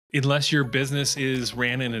Unless your business is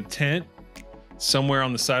ran in a tent somewhere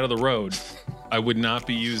on the side of the road, I would not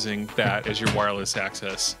be using that as your wireless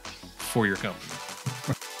access for your company.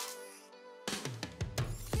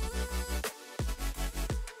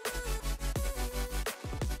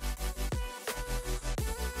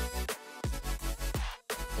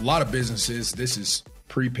 A lot of businesses, this is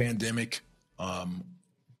pre-pandemic,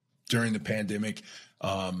 during the pandemic,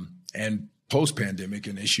 and post-pandemic,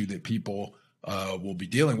 an issue that people will be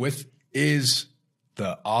dealing with is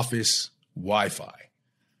the office Wi-Fi.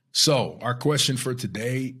 So our question for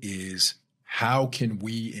today is, how can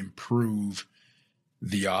we improve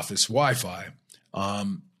the office Wi-Fi?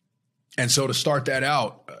 And so to start that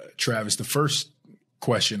out, Travis, the first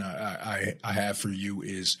question I have for you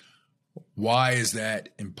is, why is that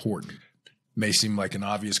important? May seem like an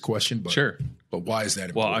obvious question, but sure. But why is that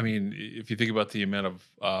important? Well, I mean, if you think about the amount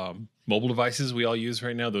of mobile devices we all use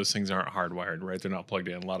right now, those things aren't hardwired, right? They're not plugged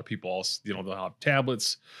in. A lot of people also, they'll have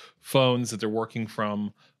tablets, phones that they're working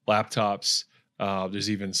from, laptops. There's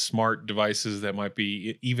even smart devices that might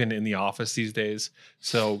be even in the office these days.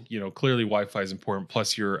 So, clearly Wi-Fi is important.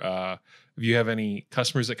 Plus, if you have any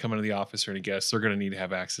customers that come into the office or any guests, they're going to need to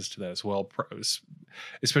have access to that as well.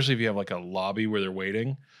 Especially if you have like a lobby where they're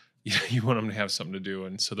waiting, you want them to have something to do.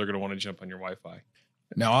 And so they're going to want to jump on your Wi-Fi.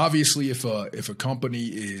 Now, obviously, if a company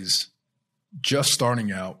is just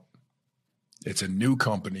starting out, it's a new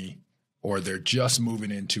company, or they're just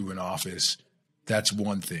moving into an office, that's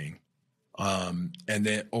one thing.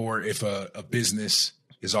 Or if a business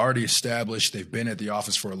is already established, they've been at the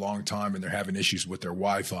office for a long time and they're having issues with their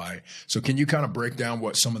Wi-Fi. So can you kind of break down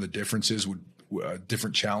what some of the differences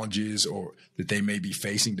different challenges or that they may be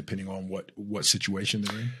facing depending on what situation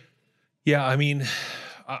they're in? Yeah, I mean,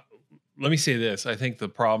 let me say this. I think the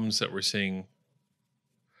problems that we're seeing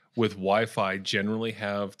with Wi-Fi generally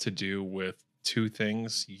have to do with two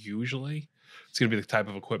things. Usually it's going to be the type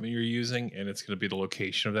of equipment you're using, and it's going to be the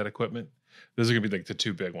location of that equipment. Those are going to be like the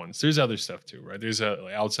two big ones. There's other stuff too, right? There's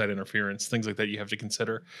outside interference, things like that you have to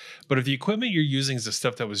consider. But if the equipment you're using is the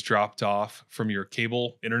stuff that was dropped off from your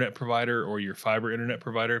cable internet provider or your fiber internet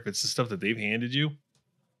provider, if it's the stuff that they've handed you,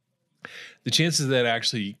 the chances of that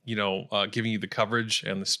actually, giving you the coverage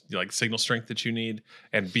and the signal strength that you need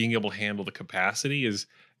and being able to handle the capacity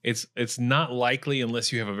it's not likely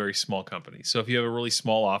unless you have a very small company. So if you have a really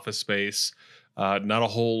small office space, not a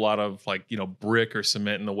whole lot of brick or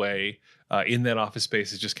cement in the way, in that office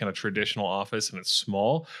space is just kind of traditional office and it's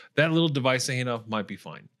small, that little device they hand off might be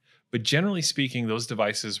fine. But generally speaking, those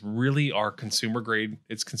devices really are consumer grade.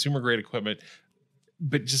 It's consumer grade equipment,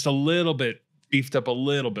 but just a little bit beefed up a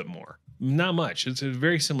little bit more. Not much. It's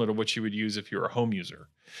very similar to what you would use if you're a home user.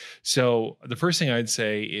 So the first thing I'd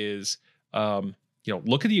say is,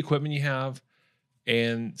 look at the equipment you have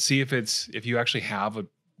and see if you actually have a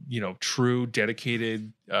true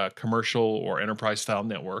dedicated commercial or enterprise style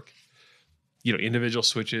network, individual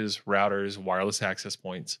switches, routers, wireless access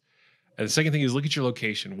points. And the second thing is look at your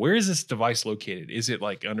location. Where is this device located? Is it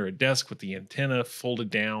like under a desk with the antenna folded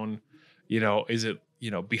down? Is it,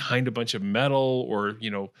 behind a bunch of metal or,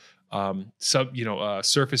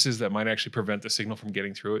 surfaces that might actually prevent the signal from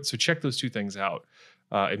getting through it? So check those two things out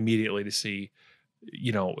immediately to see,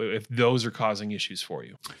 if those are causing issues for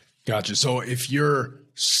you. Gotcha. So if you're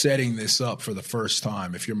setting this up for the first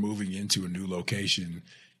time, if you're moving into a new location,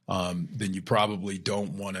 then you probably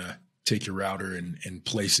don't want to take your router and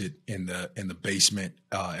place it in the basement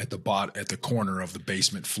at the corner of the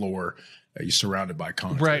basement floor. You're surrounded by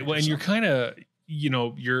concrete. Right. Well, and you're kind of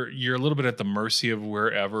you're a little bit at the mercy of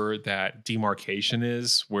wherever that demarcation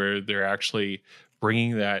is, where they're actually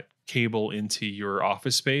bringing that cable into your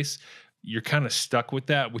office space. You're kind of stuck with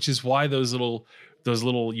that, which is why those little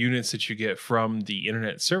units that you get from the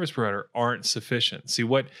internet service provider aren't sufficient. See,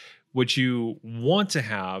 what you want to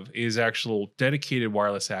have is actual dedicated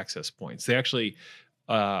wireless access points. They actually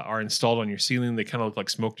are installed on your ceiling. They kind of look like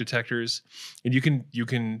smoke detectors, and you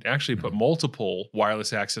can actually put multiple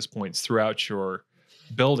wireless access points throughout your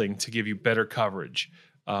building to give you better coverage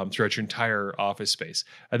throughout your entire office space.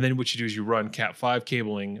 And then what you do is you run Cat5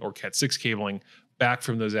 cabling or Cat6 cabling back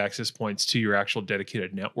from those access points to your actual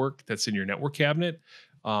dedicated network that's in your network cabinet.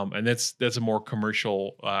 And that's a more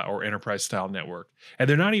commercial or enterprise style network.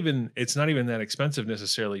 And it's not even that expensive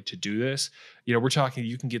necessarily to do this. We're talking,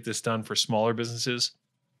 you can get this done for smaller businesses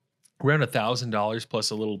around $1,000 plus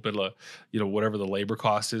a little bit of, whatever the labor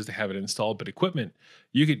cost is to have it installed. But equipment,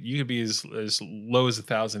 you could be as low as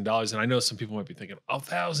 $1,000. And I know some people might be thinking,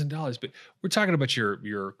 $1,000, but we're talking about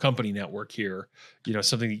your company network here,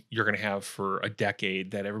 something you're going to have for a decade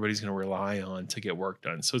that everybody's going to rely on to get work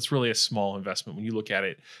done. So it's really a small investment when you look at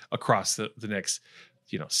it across the next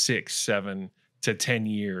 6, 7 to 10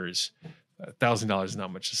 years, $1,000 is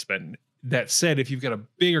not much to spend. That said, if you've got a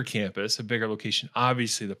bigger campus, a bigger location,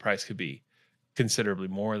 obviously the price could be considerably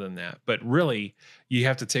more than that. But really, you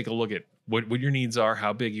have to take a look at what your needs are,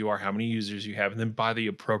 how big you are, how many users you have, and then buy the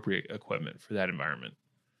appropriate equipment for that environment.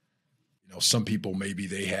 Some people, maybe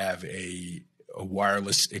they have a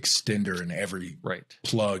wireless extender in every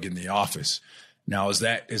plug in the office. Now, is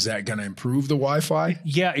that going to improve the Wi-Fi?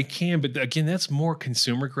 Yeah, it can. But again, that's more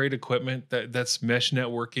consumer grade equipment. That's mesh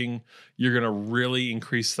networking. You're going to really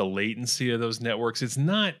increase the latency of those networks. It's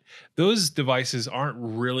not, those devices aren't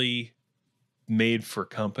really made for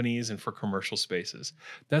companies and for commercial spaces.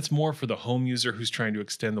 That's more for the home user who's trying to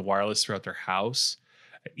extend the wireless throughout their house.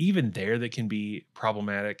 Even there, they can be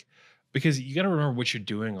problematic. Because you got to remember what you're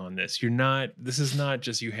doing on this. This is not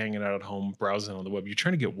just you hanging out at home, browsing on the web. You're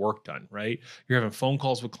trying to get work done, right? You're having phone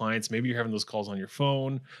calls with clients. Maybe you're having those calls on your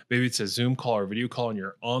phone. Maybe it's a Zoom call or a video call and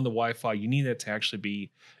you're on the Wi-Fi. You need that to actually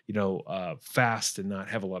be, fast and not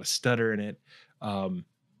have a lot of stutter in it.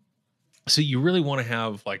 So you really want to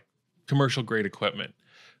have like commercial grade equipment.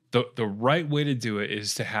 The right way to do it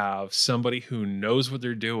is to have somebody who knows what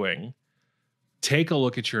they're doing take a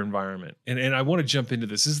look at your environment. And I want to jump into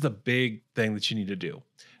this. This is the big thing that you need to do.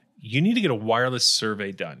 You need to get a wireless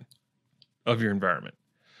survey done of your environment.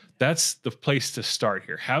 That's the place to start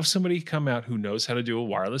here. Have somebody come out who knows how to do a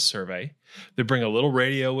wireless survey. They bring a little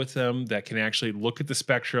radio with them that can actually look at the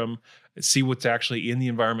spectrum, see what's actually in the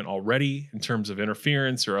environment already in terms of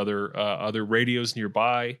interference or other radios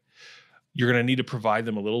nearby. You're going to need to provide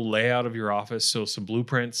them a little layout of your office, so some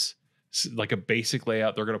blueprints, like a basic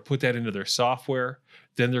layout. They're going to put that into their software.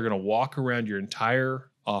 Then they're going to walk around your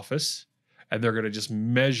entire office and they're going to just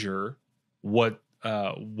measure what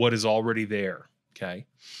is already there. Okay.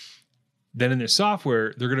 Then in their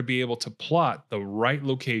software, they're going to be able to plot the right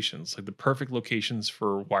locations, like the perfect locations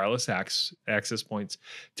for wireless access points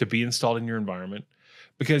to be installed in your environment,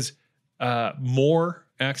 because more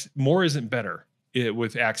isn't better.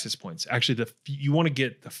 With access points. Actually, you want to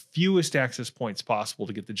get the fewest access points possible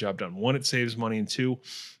to get the job done. One, it saves money, and two,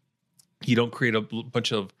 you don't create a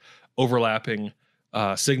bunch of overlapping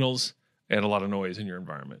signals and a lot of noise in your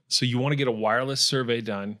environment. So you want to get a wireless survey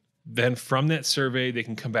done. Then from that survey, they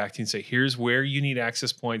can come back to you and say, here's where you need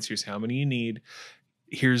access points. Here's how many you need.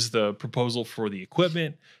 Here's the proposal for the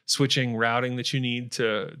equipment, switching, routing that you need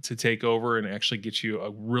to take over and actually get you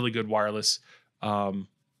a really good wireless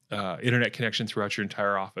internet connection throughout your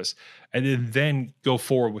entire office, and then go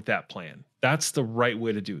forward with that plan. That's the right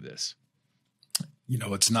way to do this.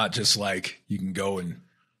 It's not just like you can go and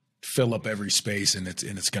fill up every space and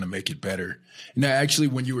it's going to make it better. Now, actually,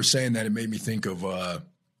 when you were saying that, it made me think of,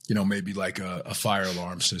 maybe like a fire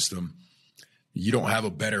alarm system. You don't have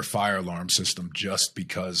a better fire alarm system just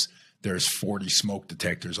because there's 40 smoke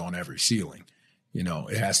detectors on every ceiling.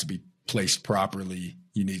 It has to be placed properly.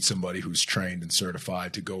 You need somebody who's trained and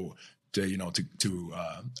certified to go to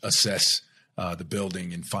assess the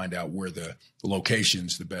building and find out where the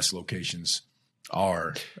best locations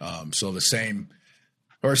are. So the same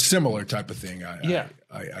or similar type of thing,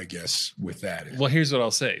 I guess, with that. Well, here's what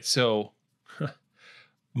I'll say. So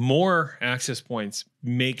more access points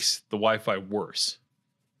makes the Wi-Fi worse.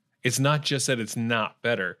 It's not just that it's not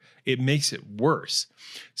better. It makes it worse.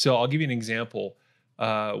 So I'll give you an example.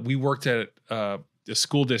 We worked at a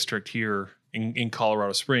school district here in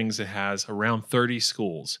Colorado Springs that has around 30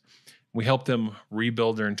 schools. We helped them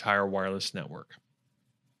rebuild their entire wireless network.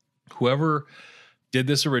 Whoever did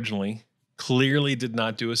this originally clearly did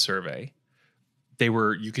not do a survey.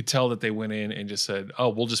 You could tell that they went in and just said, oh,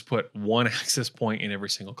 we'll just put one access point in every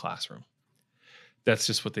single classroom. That's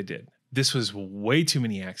just what they did. This was way too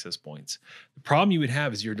many access points. The problem you would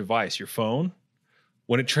have is your device, your phone,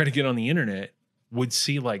 when it tried to get on the internet, would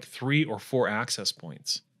see like 3 or 4 access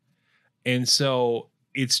points. And so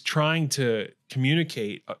it's trying to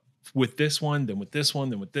communicate with this one, then with this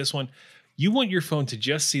one, then with this one. You want your phone to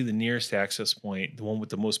just see the nearest access point, the one with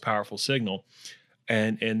the most powerful signal,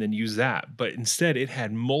 and then use that. But instead, it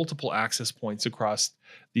had multiple access points across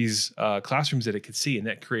these classrooms that it could see, and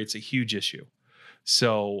that creates a huge issue.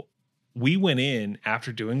 So we went in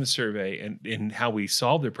after doing the survey, and how we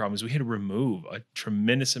solved their problems, we had to remove a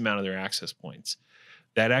tremendous amount of their access points.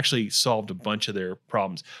 That actually solved a bunch of their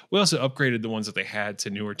problems. We also upgraded the ones that they had to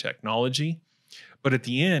newer technology. But at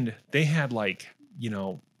the end, they had 1/3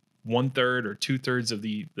 or 2/3 of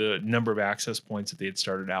the number of access points that they had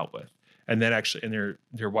started out with. And that actually, and their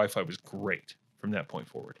Wi-Fi was great from that point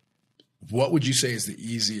forward. What would you say is the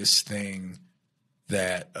easiest thing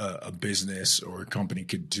that a business or a company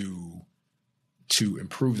could do to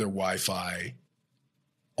improve their Wi-Fi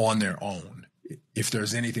on their own? if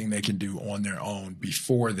there's anything they can do on their own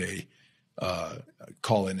before they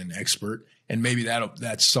call in an expert. And maybe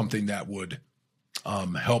that's something that would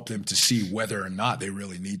help them to see whether or not they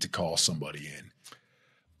really need to call somebody in.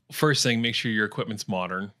 First thing, make sure your equipment's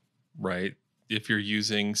modern, right? If you're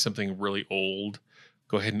using something really old,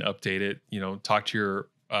 go ahead and update it. Talk to your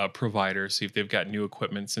provider, see if they've got new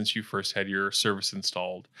equipment since you first had your service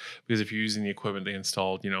installed. Because if you're using the equipment they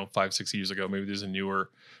installed, 5-6 years ago, maybe there's a newer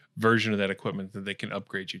version of that equipment that they can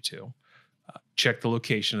upgrade you to. Check the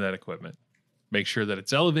location of that equipment. Make sure that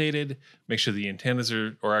it's elevated. Make sure the antennas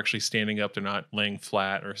are actually standing up. They're not laying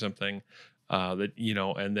flat or something.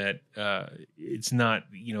 And that it's not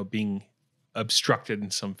being obstructed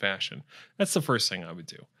in some fashion. That's the first thing I would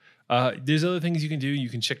do. There's other things you can do. You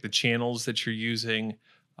can check the channels that you're using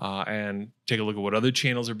and take a look at what other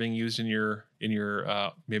channels are being used in your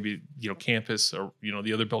maybe campus or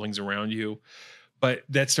the other buildings around you. But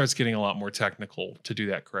that starts getting a lot more technical to do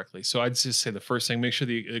that correctly. So I'd just say the first thing, make sure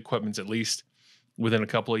the equipment's at least within a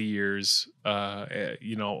couple of years,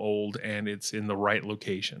 old, and it's in the right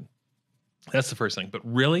location. That's the first thing. But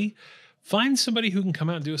really, find somebody who can come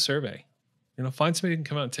out and do a survey. Find somebody who can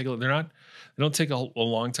come out and take a look. They don't take a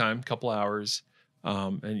long time, a couple hours.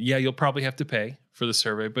 And yeah, you'll probably have to pay for the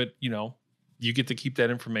survey, but you get to keep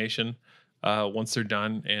that information once they're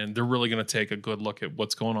done, and they're really going to take a good look at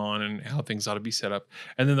what's going on and how things ought to be set up.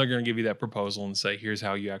 And then they're going to give you that proposal and say, here's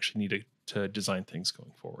how you actually need to design things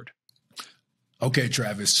going forward. Okay,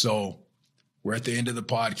 Travis. So we're at the end of the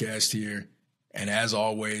podcast here. And as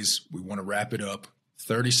always, we want to wrap it up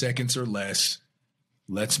 30 seconds or less.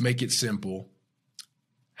 Let's make it simple.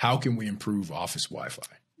 How can we improve office Wi-Fi?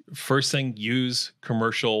 First thing, use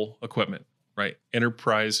commercial equipment, right?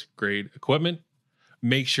 Enterprise grade equipment.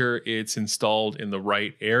 Make sure it's installed in the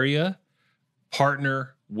right area.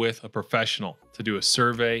 Partner with a professional to do a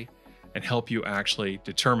survey and help you actually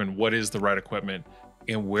determine what is the right equipment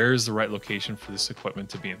and where is the right location for this equipment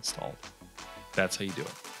to be installed. That's how you do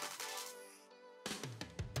it.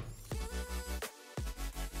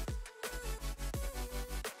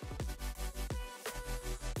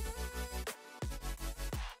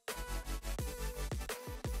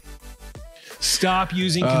 Stop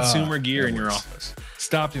using consumer gear in your office.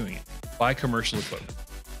 Stop doing it. Buy commercial equipment.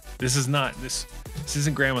 This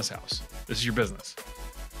isn't grandma's house. This is your business.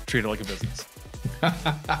 Treat it like a business.